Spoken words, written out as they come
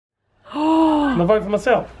Can I vote for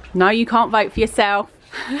myself? No, you can't vote for yourself.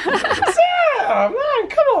 Yeah, man,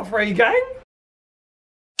 come on, FreeGang.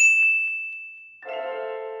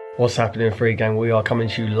 What's happening, FreeGang? We are coming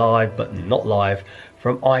to you live, but not live,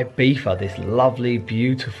 from Ibiza, this lovely,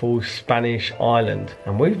 beautiful Spanish island.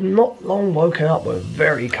 And we've not long woken up. We're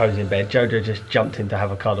very cozy in bed. JoJo just jumped in to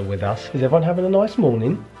have a cuddle with us. Is everyone having a nice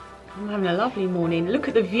morning? I'm having a lovely morning. Look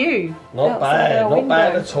at the view. Not bad, not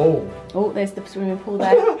bad at all. Oh, there's the swimming pool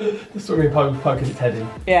there. The swimming pool poking its head in.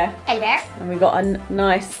 Yeah. Hello. And we've got a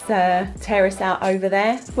nice terrace out over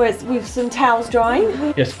there with some towels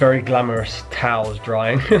drying. Yes, very glamorous towels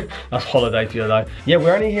drying. That's holiday for you though. Yeah,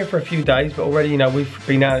 we're only here for a few days, but already, you know, we've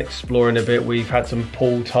been out exploring a bit. We've had some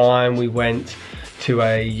pool time. We went to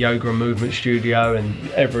a yoga and movement studio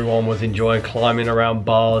and everyone was enjoying climbing around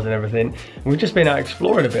bars and everything. And we've just been out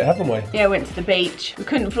exploring a bit, haven't we? Yeah, went to the beach. We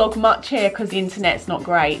couldn't vlog much here because the internet's not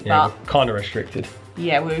great, Yeah, but kind of restricted.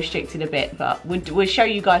 yeah, we're restricted a bit, but we'll show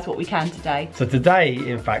you guys what we can today. So today,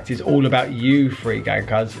 in fact, is all about you, FreeGang,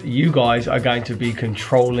 because you guys are going to be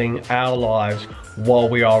controlling our lives while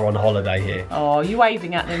we are on holiday here. Oh, you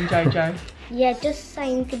waving at them, JoJo? Yeah, just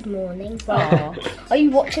saying good morning. Oh. Are you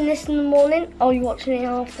watching this in the morning? Are you watching it in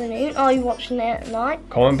the afternoon? Are you watching it at night?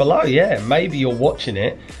 Comment below, yeah. Maybe you're watching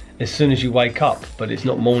it as soon as you wake up, but it's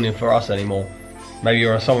not morning for us anymore. Maybe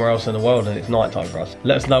you're somewhere else in the world and it's nighttime for us.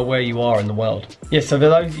 Let us know where you are in the world. Yes, so for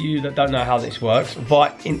those of you that don't know how this works,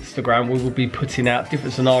 via Instagram we will be putting out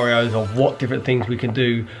different scenarios of what different things we can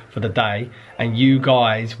do for the day, and you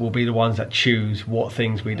guys will be the ones that choose what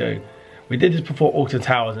things we do. We did this before Alton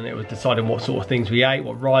Towers and it was deciding what sort of things we ate,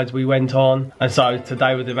 what rides we went on. And so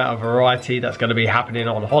today, with the amount of variety that's going to be happening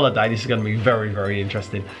on holiday, this is going to be very, very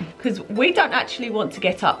interesting. Because we don't actually want to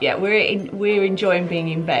get up yet. We're enjoying being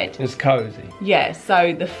in bed. It's cozy. Yeah,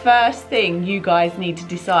 so the first thing you guys need to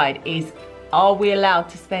decide is, are we allowed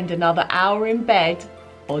to spend another hour in bed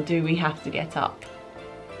or do we have to get up?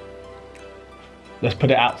 Let's put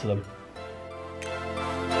it out to them.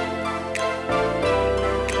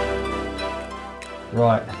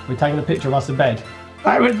 Right, we're taking a picture of us in bed.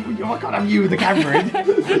 I can't have you with the camera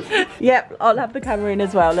in. Yep, I'll have the camera in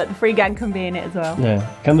as well. Look, the FreeGang can be in it as well. Yeah,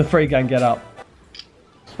 can the FreeGang get up?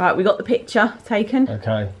 Right, we got the picture taken.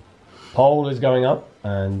 Okay, poll is going up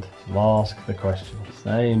and ask the question.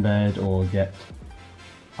 Stay in bed or get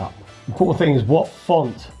up. Important thing is what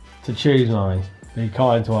font to choose, Mummy. Be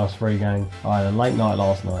kind to us, FreeGang. I had a late night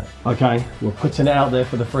last night. Okay, we're putting it out there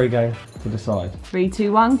for the FreeGang to decide. 3,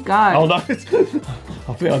 2, 1, go. Oh no, I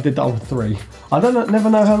think I did that on 3. I never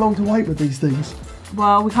know how long to wait with these things.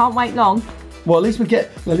 Well, we can't wait long. Well, at least we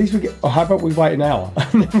get, oh, how about we wait an hour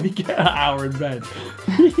and then we get an hour in bed.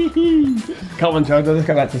 Come on, Jojo, let's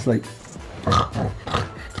go back to sleep.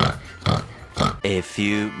 A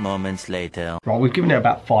few moments later. Right, we've given it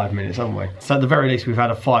about 5 minutes, haven't we? So at the very least, we've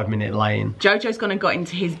had a 5-minute lay-in. Jojo's gone and got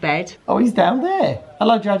into his bed. Oh, he's down there.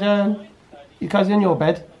 Hello, Jojo. You cozy in your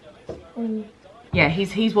bed? Yeah,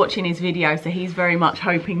 he's watching his video, so he's very much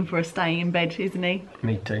hoping for a stay in bed, isn't he?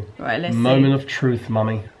 Me too. Right, let's Moment of truth,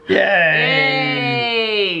 Mummy. Yay!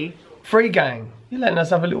 Yay! FreeGang, you're letting us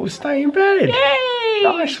have a little stay in bed. Yay!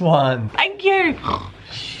 Nice one. Thank you.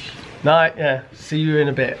 Night, yeah. See you in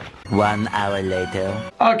a bit. 1 hour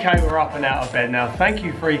later. Okay, we're up and out of bed now. Thank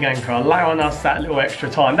you, FreeGang, for allowing us that little extra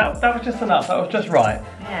time. That was just enough. That was just right.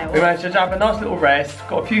 Yeah, well, we managed to have a nice little rest.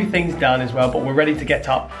 Got a few things done as well, but we're ready to get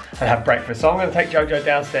up and have breakfast. So I'm going to take JoJo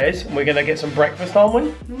downstairs and we're going to get some breakfast, aren't we?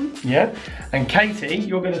 Mm-hmm. Yeah. And Katie,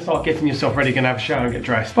 you're going to start getting yourself ready, going to have a shower and get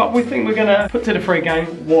dressed. But we think we're going to put to the FreeGang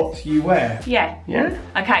what you wear. Yeah. Yeah?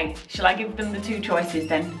 Okay, shall I give them the 2 choices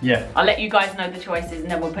then? Yeah. I'll let you guys know the choices and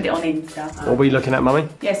then we'll put it on Insta. What are we looking at, Mummy?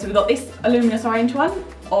 Yeah, so we've got this luminous orange one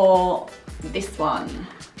or this one.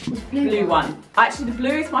 Blue one. Actually, the blue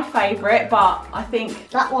is my favourite, but I think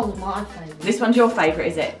That one's my favourite. this one's your favourite,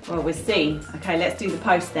 is it? Well, we'll see. Okay, let's do the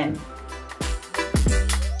post then.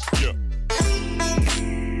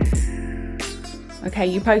 Okay,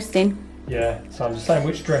 you posting? Yeah, so I'm just saying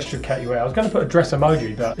which dress should Katie wear. I was going to put a dress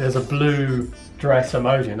emoji, but there's a blue dress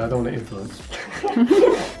emoji and I don't want to influence.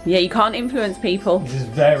 Yeah, you can't influence people. This is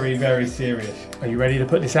very, very serious. Are you ready to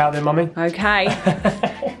put this out there, Mummy? Okay.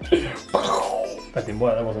 That didn't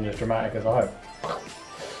work, that wasn't as dramatic as I hoped.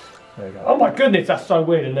 There you go. Oh my goodness, that's so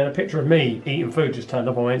weird. And then a picture of me eating food just turned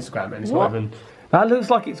up on my Instagram and it's not even... That looks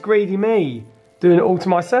like it's greedy me, doing it all to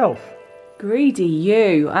myself. Greedy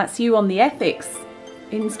you. That's you on the ethics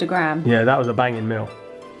Instagram. Yeah, that was a banging meal.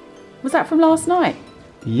 Was that from last night?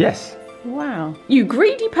 Yes. Wow. You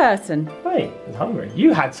greedy person. Wait, I'm hungry.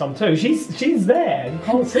 You had some too. She's there. You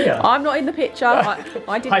can't see her. I'm not in the picture. I did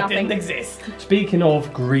nothing. I didn't exist. Speaking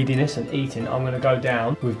of greediness and eating, I'm going to go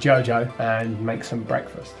down with JoJo and make some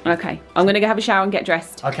breakfast. Okay. I'm going to go have a shower and get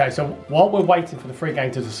dressed. Okay, so while we're waiting for the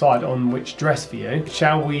FreeGang to decide on which dress for you,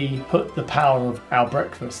 shall we put the power of our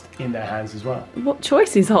breakfast in their hands as well? What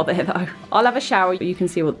choices are there though? I'll have a shower. You can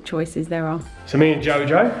see what choices there are. So me and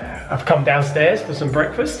JoJo have come downstairs for some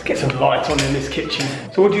breakfast. Get some lights on in this kitchen.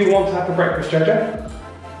 So what do you want to have for breakfast, JoJo?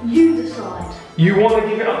 You decide. You want to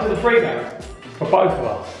give it up to the FreeGang? For both of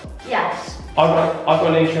us? Yes. I've got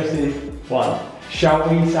an interesting one. Shall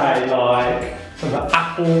we say like some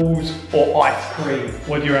apples or ice cream?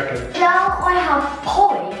 What do you reckon? Shall I have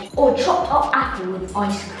porridge or chopped up apple with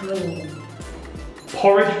ice cream?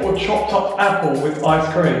 Porridge or chopped up apple with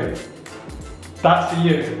ice cream? That's for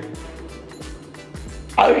you.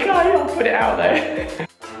 Okay, I'll put it out there.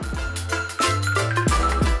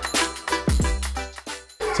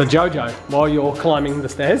 So JoJo, while you're climbing the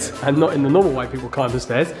stairs, and not in the normal way people climb the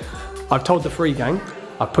stairs, I've told the FreeGang,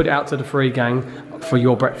 I've put it out to the FreeGang for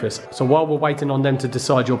your breakfast. So while we're waiting on them to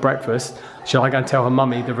decide your breakfast, shall I go and tell her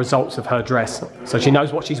mummy the results of her dress? So she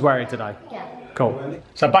knows what she's wearing today? Yeah. Cool.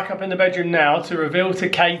 So back up in the bedroom now to reveal to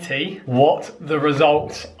Katie what the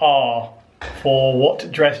results are for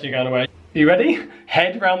what dress you're going to wear. You ready?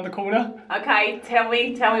 Head round the corner. Okay, tell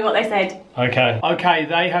me what they said. Okay. Okay,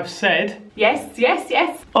 they have said... Yes.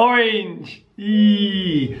 Orange.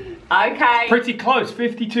 Eee. Okay. Pretty close,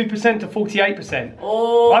 52% to 48%.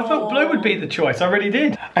 Oh. I thought blue would be the choice, I really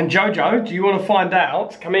did. And JoJo, do you want to find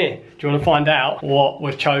out, come here, do you want to find out what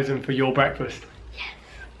was chosen for your breakfast? Yes.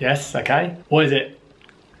 Yes, okay. What is it?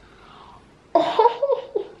 Tell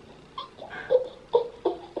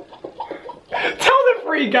the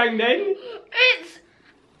FreeGang then. It's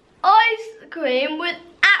ice cream with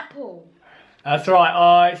apple. That's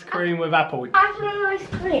right, ice cream with apple. Apple and ice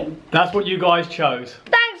cream. That's what you guys chose.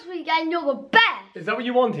 Thanks, FreeGang, you're the best. Is that what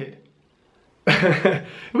you wanted? Well,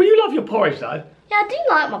 you love your porridge though. Yeah, I do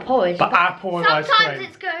like my porridge. But apple and ice cream.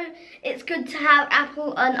 Sometimes it's good to have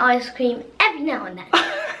apple and ice cream every now and then.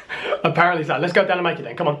 Apparently so. Let's go down and make it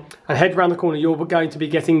then. Come on. And head round the corner. You're going to be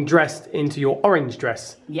getting dressed into your orange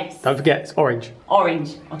dress. Yes. Don't forget, it's orange.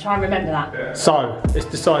 Orange. I'll try and remember that. So, it's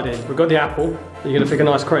decided. We've got the apple. You're going to pick an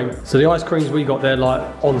ice cream. So the ice creams we got, they're like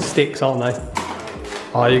on sticks, aren't they?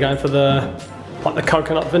 Oh, you're going for the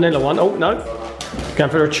coconut vanilla one. Oh, no. Going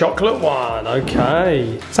for a chocolate one.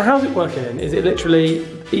 Okay. So how's it working then? Is it literally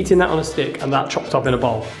eating that on a stick and that chopped up in a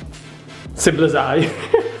bowl? Simple as that, eh?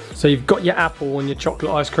 So you've got your apple and your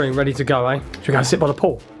chocolate ice cream ready to go, eh? Should we go sit by the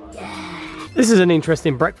pool? Yeah. This is an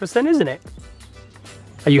interesting breakfast then, isn't it?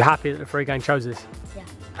 Are you happy that the FreeGang chose this?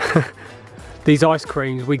 Yeah. These ice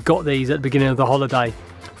creams, we got these at the beginning of the holiday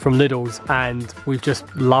from Lidl's and we've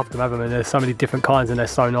just loved them, haven't we? There's so many different kinds and they're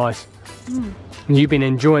so nice. Mm. And you've been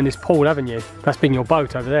enjoying this pool, haven't you? That's been your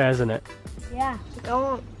boat over there, hasn't it? Yeah, I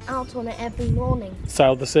go out on it every morning.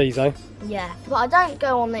 Sailed the seas, eh? Yeah, but I don't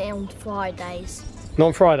go on it on Fridays. Not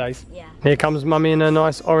on Fridays? Yeah. Here comes Mummy in a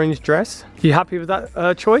nice orange dress. You happy with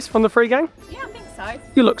that choice from the FreeGang? Yeah, I think so.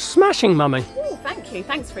 You look smashing, Mummy. Oh, thank you.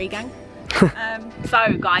 Thanks, FreeGang.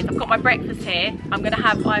 So, guys, I've got my breakfast here. I'm going to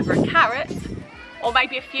have either a carrot or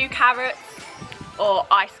maybe a few carrots or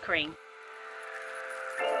ice cream.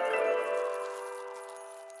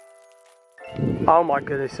 Oh my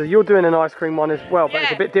goodness, so you're doing an ice cream one as well, but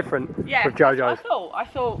it's a bit different with JoJo's. I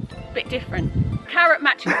thought a bit different. Carrot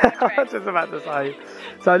matches my dress. I was just about to say.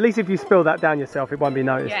 So at least if you spill that down yourself, it won't be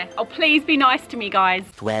noticed. Yeah. Oh, please be nice to me, guys.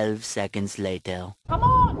 12 seconds later. Come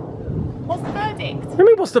on. What's the verdict? What do you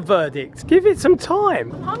mean, what's the verdict? Give it some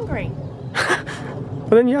time. I'm hungry.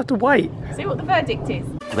 Well, then you have to wait. See what the verdict is.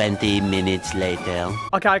 20 minutes later.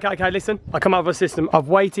 Okay, listen. I come up with a system. I've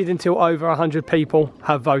waited until over 100 people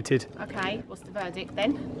have voted. Okay, what's the verdict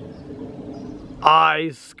then?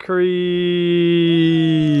 Ice cream.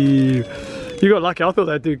 You got lucky. I thought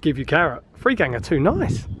they'd give you carrot. FreeGang are too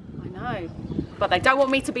nice. I know. But they don't want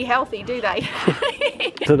me to be healthy, do they?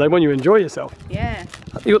 So they want you to enjoy yourself. Yeah.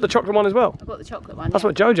 You got the chocolate one as well? I've got the chocolate one. That's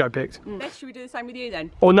what JoJo picked. Should we do the same with you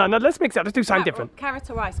then? Oh no, let's mix it up. Let's do something different. Carrot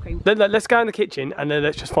or ice cream? Let's go in the kitchen and then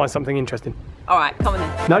let's just find something interesting. Alright, come on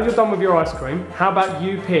then. Now you're done with your ice cream, how about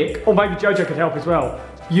you pick, or maybe JoJo could help as well.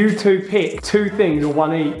 You two pick 2 things or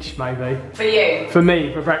 1 each, maybe. For you? For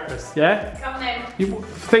me, for breakfast, yeah? Come on then.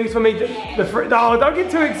 Things for me, oh, don't get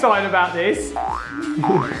too excited about this.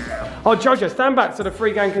 Oh, JoJo, stand back so the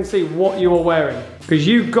FreeGang can see what you are wearing. Because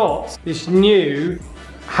you got this new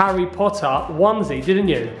Harry Potter onesie, didn't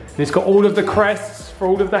you? And it's got all of the crests for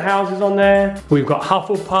all of the houses on there. We've got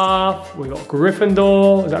Hufflepuff, we've got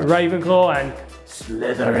Gryffindor, is that Ravenclaw, and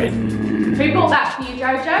Slytherin. Who bought that for you,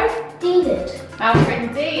 JoJo? Dee did. Our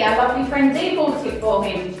friend Dee, our lovely friend Dee bought it for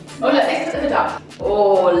him. Oh look, let's put the hood up.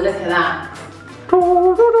 Oh, look at that.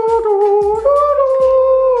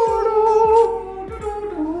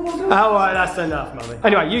 Oh, right, that's enough, mummy.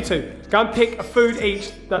 Anyway, you two, go and pick a food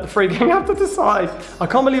each that the FreeGang have to decide. I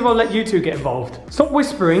can't believe I'll let you two get involved. Stop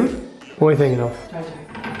whispering. What are you thinking of? JoJo.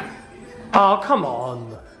 Oh, come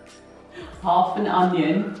on. Half an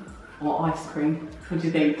onion or ice cream. What do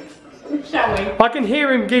you think? Shall we? I can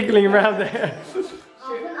hear him giggling around there.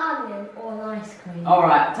 Half an onion or an ice cream.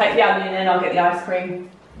 Alright, take the onion and I'll get the ice cream.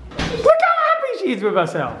 Look how happy she is with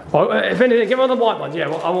herself. Oh, if anything, give her the white ones. Yeah,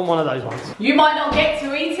 well, I want one of those ones. You might not get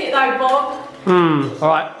to eat it though, Bob.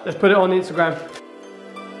 Alright, let's put it on Instagram.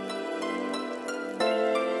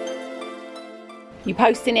 You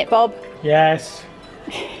posting it, Bob? Yes.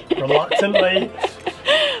 Reluctantly.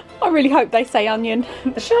 I really hope they say onion.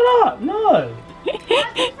 Shut up, no.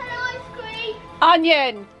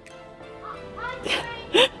 Onion!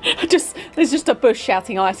 There's just a bush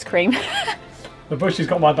shouting ice cream. The bush has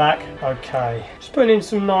got my back. Okay. Just putting in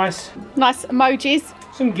some nice emojis.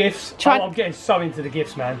 Some gifts. I'm getting so into the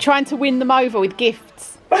gifts, man. Trying to win them over with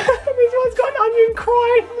gifts. This one's got an onion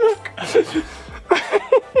crying. Look.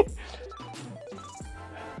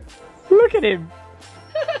 Look at him.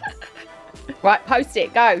 Right, post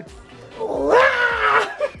it. Go.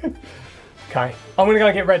 Okay. I'm going to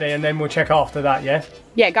go get ready and then we'll check after that, yeah?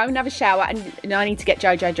 Yeah, go and have a shower and I need to get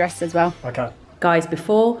JoJo dressed as well. Okay. Guys,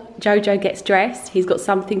 before JoJo gets dressed, he's got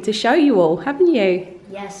something to show you all, haven't you?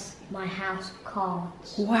 Yes, my house of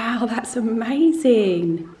cards. Wow, that's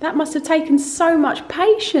amazing. That must have taken so much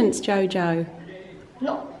patience, JoJo.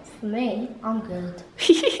 Not for me, I'm good.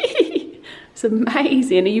 It's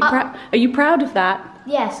amazing. Are you proud of that?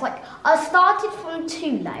 Yes, like I started from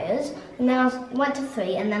 2 layers and then I went to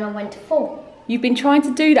 3 and then I went to 4. You've been trying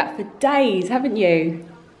to do that for days, haven't you?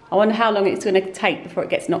 I wonder how long it's going to take before it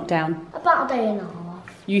gets knocked down. About a day and a half.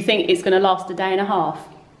 You think it's going to last a day and a half?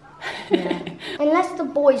 Yeah. Unless the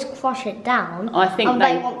boys crush it down and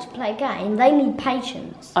they want to play a game, they need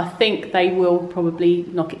patience. I think they will probably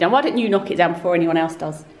knock it down. Why don't you knock it down before anyone else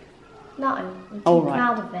does? No, I'm too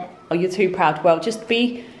proud of it. Oh, you're too proud. Well, just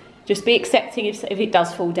be accepting if it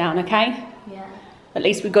does fall down, okay? Yeah. At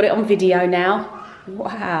least we've got it on video now.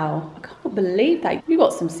 Wow, I can't believe that. You've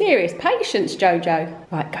got some serious patience,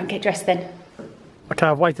 JoJo. Right, go and get dressed then. Okay,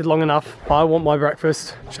 I've waited long enough. I want my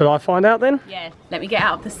breakfast. Should I find out then? Yeah, let me get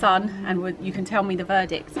out of the sun and you can tell me the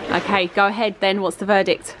verdict. Okay, go ahead then. What's the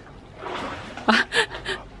verdict?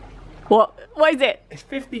 What is it? It's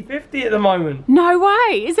 50-50 at the moment. No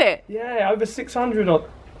way, is it? Yeah, over 600 on.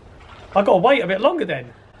 I've got to wait a bit longer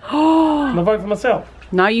then. Can I vote for myself?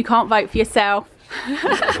 No, you can't vote for yourself.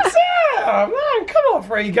 Yeah, man, come on,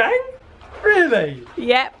 FreeGang. Really?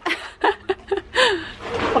 Yep.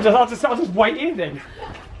 I'll just wait here then.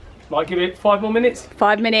 Might give it 5 more minutes.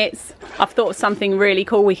 5 minutes. I've thought of something really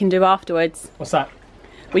cool we can do afterwards. What's that?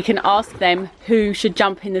 We can ask them who should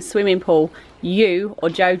jump in the swimming pool, you or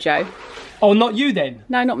JoJo. Oh, not you then?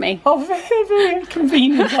 No, not me. Oh, very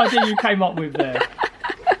convenient idea you came up with there.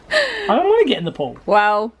 I don't want to get in the pool.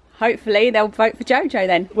 Well, hopefully they'll vote for JoJo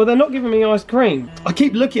then. Well, they're not giving me ice cream. I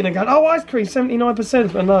keep looking and going, oh, ice cream,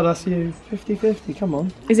 79%. But no, that's you. 50-50, come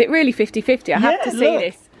on. Is it really 50-50? I have to see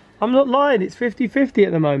this. I'm not lying, it's 50-50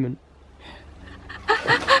 at the moment.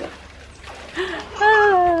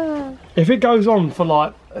 If it goes on for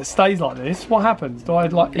like, it stays like this, what happens? Do I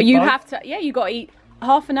like eat both? Have to, yeah, you got to eat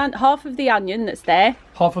half of the onion that's there.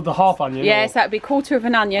 Half of the half onion? Yeah, so that'd be 1/4 of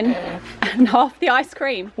an onion and half the ice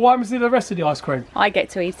cream. What happens to the rest of the ice cream? I get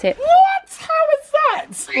to eat it. What? How is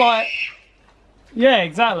that? Like, yeah,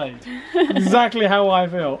 exactly. Exactly how I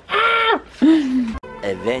feel.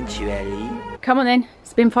 Eventually. Come on then,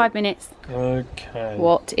 it's been 5 minutes. Okay.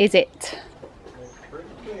 What is it?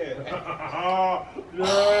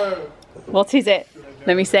 What is it?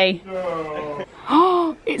 Let me see.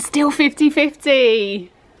 Oh, it's still 50-50.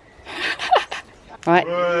 Right,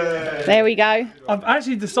 there we go. I've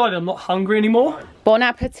actually decided I'm not hungry anymore. Bon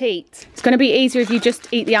appetit. It's going to be easier if you just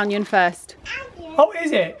eat the onion first. Oh,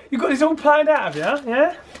 is it? You've got this all planned out, have you?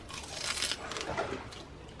 Yeah?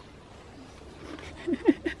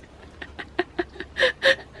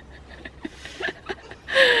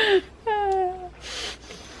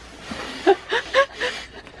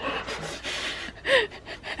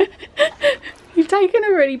 You've taken a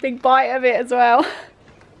really big bite of it as well.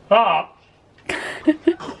 Ah.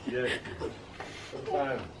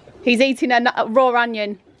 He's eating a raw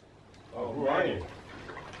onion. Oh, raw onion.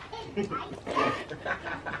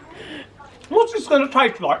 What's this going to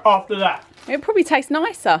taste like after that? It'll probably taste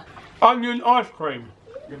nicer. Onion ice cream.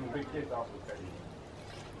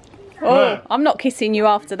 Oh, Yeah. I'm not kissing you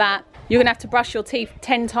after that. You're going to have to brush your teeth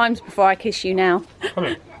 10 times before I kiss you now. Come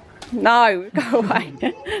here. No, go away.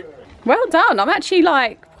 Well done. I'm actually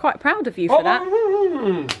like quite proud of you for that.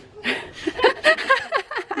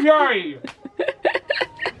 Yay!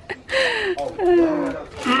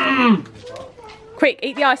 Quick,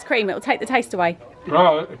 eat the ice cream. It'll take the taste away.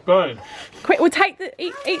 Oh, it's burning. Quick, we'll take the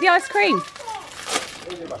eat the ice cream.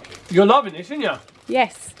 You're loving this, aren't you?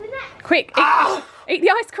 Yes. Quick, eat the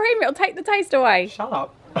ice cream. It'll take the taste away. Shut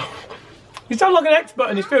up. You sound like an expert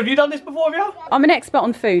in this field. Have you done this before, have you? I'm an expert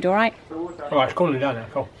on food, all right? Right, it's cooling down now.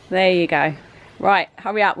 Cool. There you go. Right,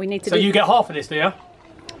 hurry up. We need to So you get half of this, do you?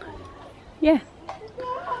 Yeah.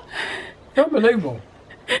 Unbelievable.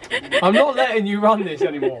 I'm not letting you run this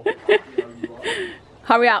anymore.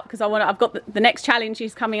 Hurry up, because I've got the next challenge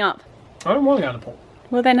is coming up. I don't want to go to the pot.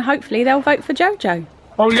 Well, then hopefully they'll vote for JoJo.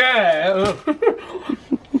 Oh, yeah.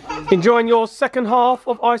 Enjoying your second half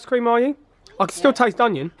of ice cream, are you? I can still taste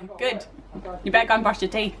onion. Good. You better go and brush your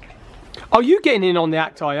teeth. Are you getting in on the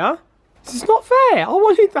act, are you? This is not fair. I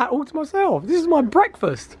wanted that all to myself. This is my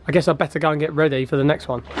breakfast. I guess I better go and get ready for the next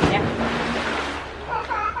one. Yeah.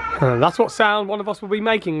 That's what sound one of us will be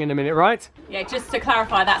making in a minute, right? Yeah, just to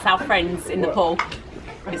clarify, that's our friends in the pool.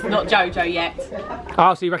 It's not JoJo yet.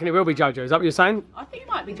 Oh, so you reckon it will be JoJo? Is that what you're saying? I think it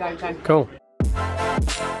might be JoJo. Cool.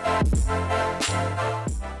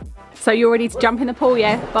 So you're ready to jump in the pool,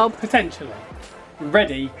 yeah, Bob? Potentially.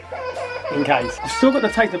 Ready, in case. I've still got the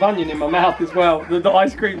taste of onion in my mouth as well. The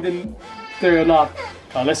ice cream didn't do enough.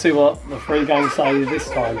 Let's see what the FreeGang say this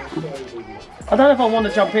time. I don't know if I want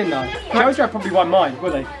to jump in though. JoJo probably won't mind,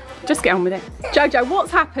 will he? Just get on with it. JoJo,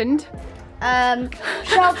 what's happened?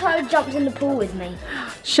 Shelto jumped in the pool with me.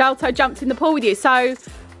 Shelto jumped in the pool with you. So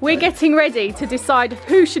we're getting ready to decide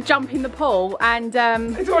who should jump in the pool, and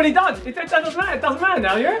It's already done. It doesn't matter. It doesn't matter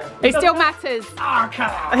now, yeah? it still matters. Ah,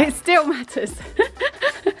 come on. It still matters.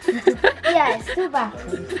 Yeah, it still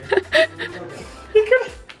matters.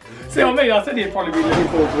 See what I mean? I said he'd probably be looking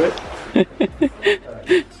forward to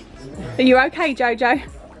it. Are you okay, JoJo?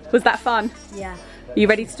 Was that fun? Yeah. Are you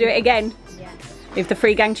ready to do it again? Yeah. If the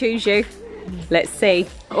FreeGang choose you? Let's see.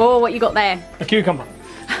 Oh, what you got there? A cucumber.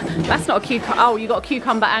 That's not a cucumber. Oh, you got a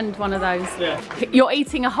cucumber and one of those. Yeah. You're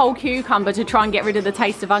eating a whole cucumber to try and get rid of the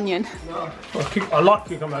taste of onion. I like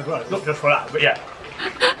cucumber as well. Not just for that, but yeah.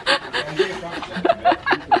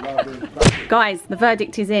 Guys, the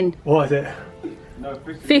verdict is in. What is it?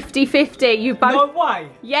 50-50. You both. No way.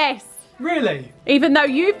 Yes. Really? Even though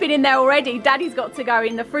you've been in there already, Daddy's got to go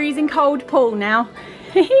in the freezing cold pool now.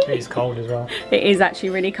 It is cold as well. It is actually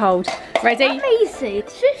really cold. Ready? Let me see.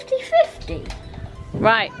 It's 50-50.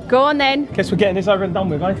 Right, go on then. Guess we're getting this over and done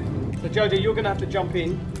with, eh? So JoJo, you're going to have to jump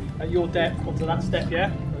in at your depth onto that step,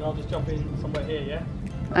 yeah? And I'll just jump in somewhere here, yeah?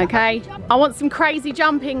 Okay. I want some crazy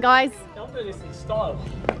jumping, guys. I'm doing this in style.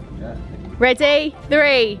 Ready?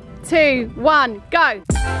 3, 2, 1, go.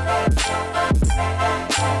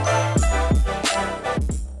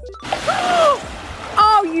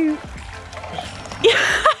 Oh, you... you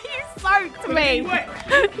soaked me.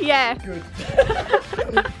 Yeah. Good.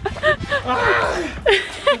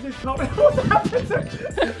 What's happened to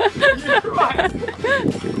you? Right.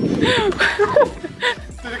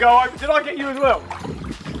 Did it go over? Did I get you as well?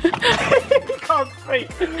 You can't speak.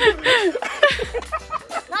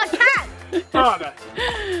 I can. Oh,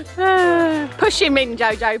 no. Push him in,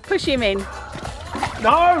 JoJo. Push him in.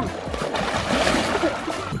 No!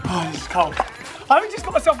 Oh, this is cold. I haven't just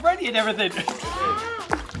got myself ready and everything.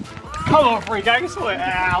 Come on, FreeGang, sort it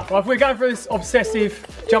out. Well, if we're going for this obsessive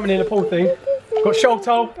jumping in the pool thing, we've got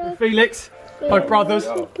Sholto and Felix, both brothers,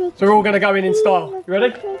 so we're all going to go in style. You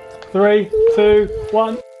ready? 3, 2,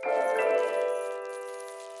 1.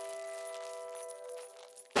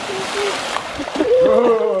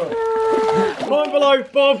 Comment below,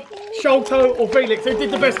 Bob, Sholto or Felix, who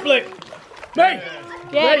did the best flip? Me!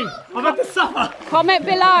 Yeah. Me! I've had to suffer! Comment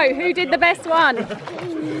below who did the best one.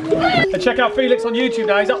 And check out Felix on YouTube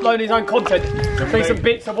now, he's uploading his own content. See some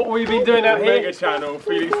bits of what we've been doing out here. Mega channel,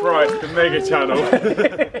 Felix Price, the mega channel.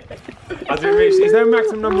 Has it reached, is there a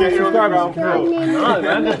maximum number of subscribers you can have? No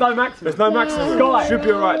man, there's no maximum. There's no maximum. Sky. Should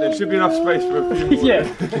be alright then, should be enough space for a few more.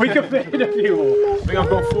 Yeah, we could fit in a few more. I think I've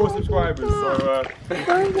got 4 subscribers, so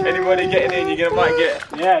anybody getting in, you might get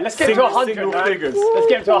Yeah, let's get to 100 single man. figures. Let's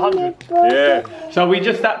get to 100. Yeah. So we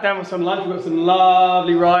just sat down with some lunch, we've got some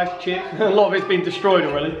lovely rice, chips. A lot of it's been destroyed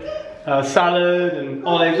already. Salad and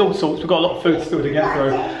olives, all sorts. We've got a lot of food still to get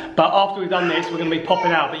through. But after we've done this, we're going to be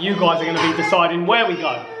popping out. But you guys are going to be deciding where we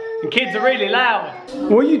go. And kids are really loud.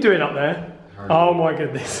 What are you doing up there? Oh my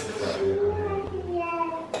goodness.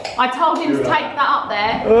 I told him to take that up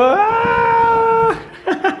there.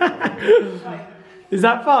 Is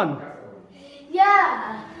that fun?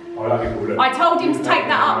 Yeah. I told him to take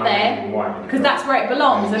that up there because that's where it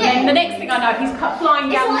belongs. And then the next thing I know, he's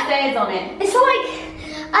flying down the stairs on it. It's like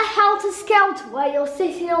a helter-skelter where you're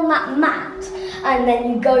sitting on that mat and then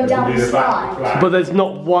you go down the slide. But there's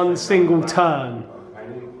not one single turn.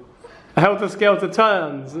 A helter-skelter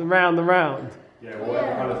turns round and round. Do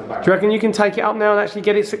you reckon you can take it up now and actually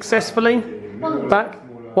get it successfully? Back?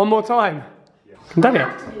 One more time? Can Daddy? I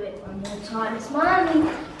have to do it one more time. It's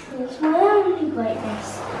my only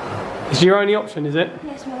greatness. It's your only option, is it?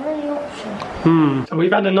 Yes, my only option. So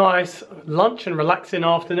we've had a nice lunch and relaxing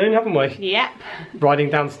afternoon, haven't we? Yep. Riding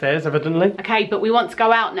downstairs, evidently. Okay, but we want to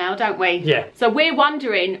go out now, don't we? Yeah. So we're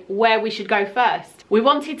wondering where we should go first. We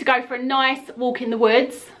wanted to go for a nice walk in the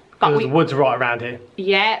woods. But The woods are right around here.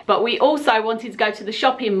 Yeah, but we also wanted to go to the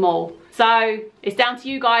shopping mall. So it's down to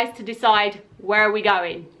you guys to decide where are we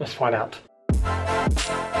going. Let's find out.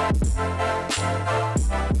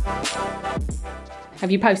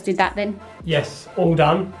 Have you posted that then? Yes, all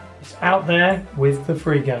done. It's out there with the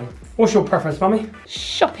FreeGang. What's your preference, Mummy?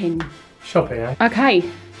 Shopping. Shopping, eh? Okay,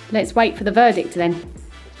 let's wait for the verdict then.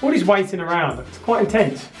 All this waiting around, it's quite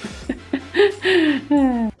intense.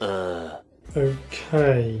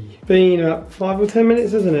 Okay. Been about 5 or 10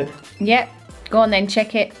 minutes, isn't it? Yep, go on then,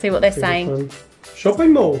 check it, see what they're saying.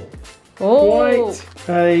 Shopping mall. Oh, Quite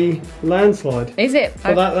a landslide. is it?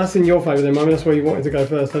 Well, that's in your favour then, Mummy. That's where you wanted to go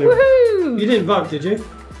first anyway. Woohoo! You didn't vote, did you?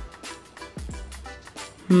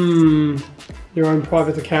 Your own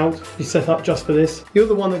private account you set up just for this. You're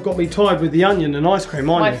the one that got me tied with the onion and ice cream,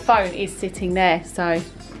 aren't My you? phone is sitting there, so.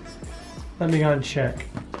 Let me go and check.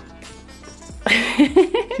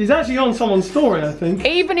 She's actually on someone's story, I think.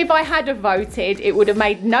 Even if I had have voted, it would have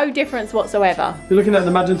made no difference whatsoever. You're looking at the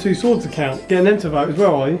Imagine Two Swords account. Getting them to vote as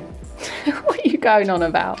well, are you? What are you going on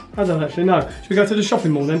about? I don't actually know. Should we go to the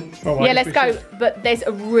shopping mall then? Oh, Yeah, let's go. But there's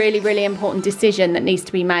a really, really important decision that needs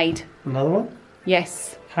to be made. Another one?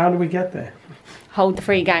 Yes. How do we get there? Hold the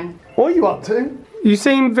FreeGang. What are you up to? You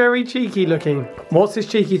seem very cheeky looking. What's this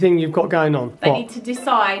cheeky thing you've got going on? They What? need to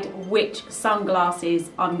decide which sunglasses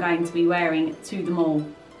I'm going to be wearing to the mall.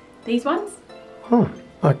 These ones? Oh,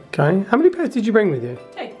 okay. How many pairs did you bring with you?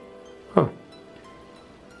 2. Oh.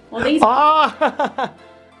 Well, these. Ah!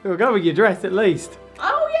 It'll go with your dress at least.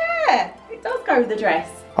 Oh yeah, it does go with the dress.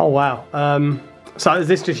 Oh wow. So is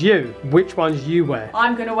this just you? Which ones you wear?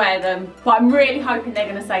 I'm gonna wear them, but I'm really hoping they're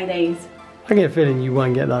gonna say these. I get a feeling you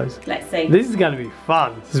won't get those. Let's see. This is going to be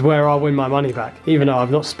fun. This is where I win my money back, even though I've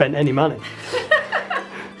not spent any money.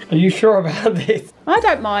 Are you sure about this? I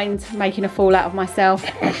don't mind making a fool out of myself.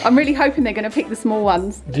 I'm really hoping they're gonna pick the small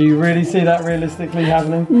ones. Do you really see that realistically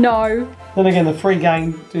happening? No. Then again, the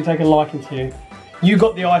FreeGang do take a liking to you. You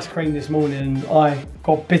got the ice cream this morning and I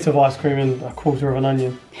got a bit of ice cream and a quarter of an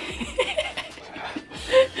onion.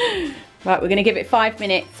 Right, we're gonna give it 5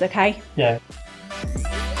 minutes, okay? Yeah.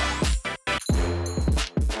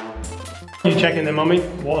 You checking them, Mummy?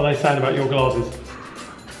 What are they saying about your glasses?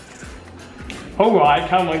 Alright,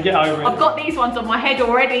 come on, get over it. I've got these ones on my head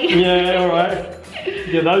already. Yeah, alright.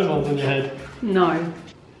 Get those ones on your head. No.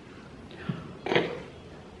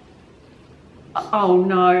 Oh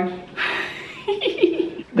no.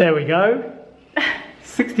 There we go.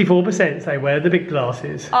 64% say wear the big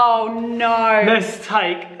glasses. Oh no. Let's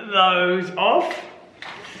take those off.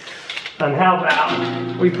 And how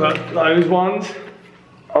about we put those ones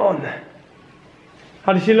on?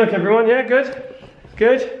 How does she look, everyone? Yeah, good?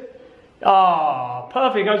 Good? Ah,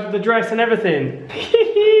 perfect. Goes with the dress and everything.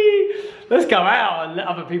 Let's go out and let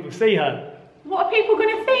other people see her. What are people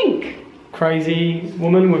going to think? Crazy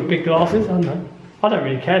woman with big glasses? I don't know. I don't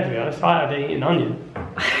really care, to be honest. I had eaten onion.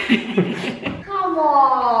 Come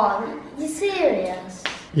on, you serious?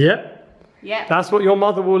 Yep. Yep. That's what your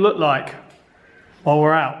mother will look like while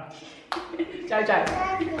we're out.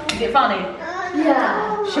 JoJo, is it funny?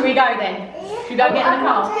 Yeah. Should we go then? Should we go get in the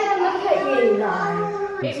car? Take a look at you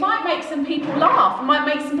though. It might make some people laugh. It might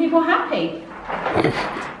make some people happy.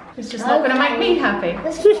 It's just not going to make me happy.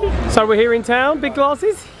 So we're here in town, big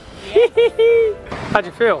glasses? How do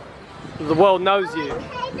you feel? The world knows you.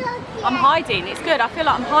 I'm hiding. It's good. I feel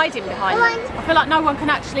like I'm hiding behind them. I feel like no one can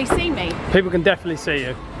actually see me. People can definitely see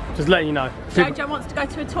you. Just letting you know. JoJo wants to go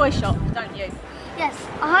to a toy shop, don't you? Yes,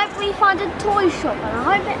 I hope we find a toy shop and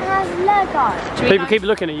I hope it has Lego. People keep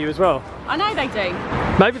looking at you as well. I know they do.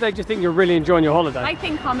 Maybe they just think you're really enjoying your holiday. They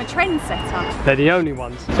think I'm a trendsetter. They're the only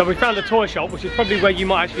ones. So we found a toy shop, which is probably where you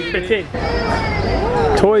might actually fit in.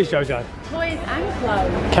 Toys, JoJo. Toys and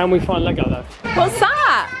clothes. Can we find Lego though? What's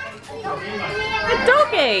that?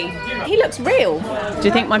 he? He looks real. Do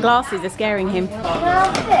you think my glasses are scaring him?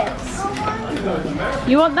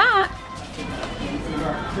 You want that?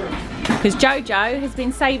 Because JoJo has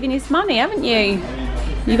been saving his money, haven't you?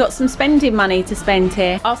 You got some spending money to spend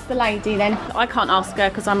here. Ask the lady then. I can't ask her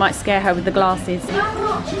because I might scare her with the glasses.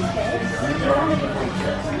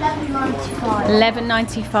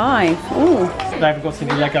 $11.95. Oh. They haven't got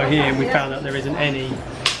any Lego here, and we found out there isn't any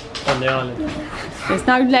on the island. There's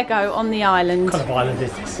no Lego on the island. What kind of island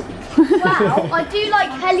is this? Wow, I do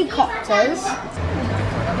like helicopters.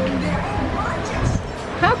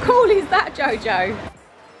 How cool is that, JoJo?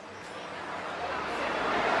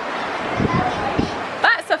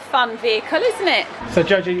 That's a fun vehicle, isn't it? So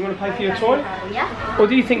JoJo, you want to pay for your toy? Yeah. Or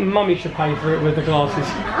do you think Mummy should pay for it with the glasses?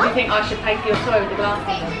 Do you think I should pay for your toy with the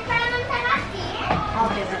glasses?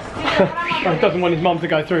 He doesn't want his mum to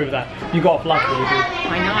go through with that. You got off lucky, you did.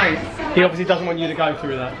 I know. He obviously doesn't want you to go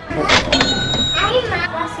through that.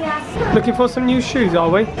 Looking for some new shoes, are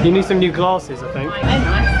we? You need some new glasses, I think. They're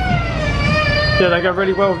nice. Yeah, they go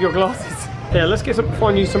really well with your glasses. Yeah, let's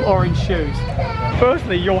find you some orange shoes.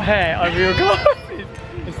 Firstly, your hair over your glasses.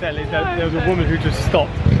 Incidentally, there was a woman who just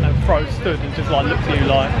stopped and stood and just like looked at you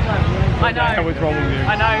like, I know. what's wrong with you?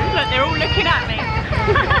 I know. Look, they're all looking at me.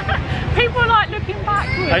 People are like looking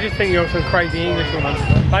backwards. I just think you're some crazy English woman.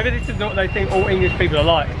 Maybe this is what they think all English people are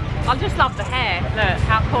like. I just love the hair. Look,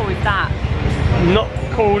 how cool is that? Not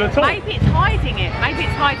cool at all. Maybe it's hiding it. Maybe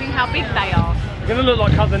it's hiding how big they are. You're gonna look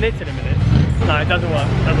like Cousin Knit in a minute. No, it doesn't work.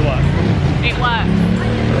 It doesn't work. It works.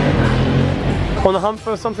 On the hunt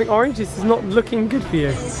for something orange, this is not looking good for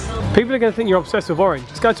you. People are going to think you're obsessed with orange.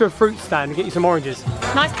 Let's go to a fruit stand and get you some oranges.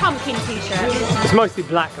 Nice pumpkin t-shirt. It's mostly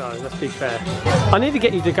black though, let's be fair. I need to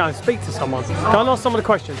get you to go and speak to someone. Go and ask someone a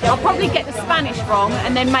question. I'll probably get the Spanish wrong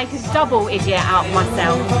and then make a double idiot out of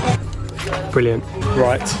myself. Brilliant.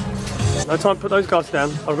 Right. No time to put those glasses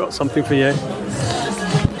down. I've got something for you.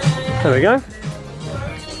 There we go.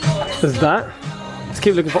 There's that. Let's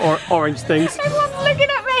keep looking for orange things. Everyone's looking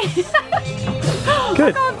at me.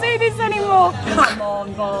 Good. I can't do this anymore. Come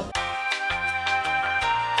on, Bob.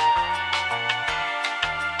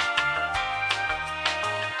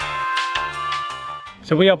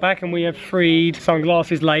 So we are back and we have freed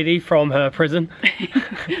Sunglasses Lady from her prison.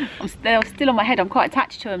 They're still on my head. I'm quite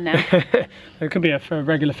attached to them now. It could be a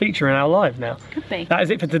regular feature in our lives now. Could be. That is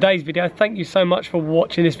it for today's video. Thank you so much for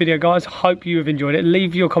watching this video, guys. Hope you have enjoyed it.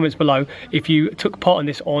 Leave your comments below if you took part in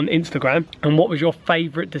this on Instagram and what was your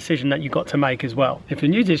favourite decision that you got to make as well. If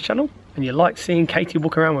you're new to this channel and you like seeing Katie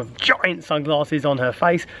walk around with giant sunglasses on her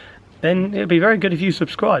face, then it'd be very good if you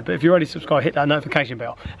subscribe. But if you're already subscribed, hit that notification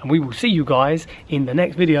bell. And we will see you guys in the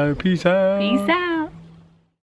next video. Peace out. Peace out.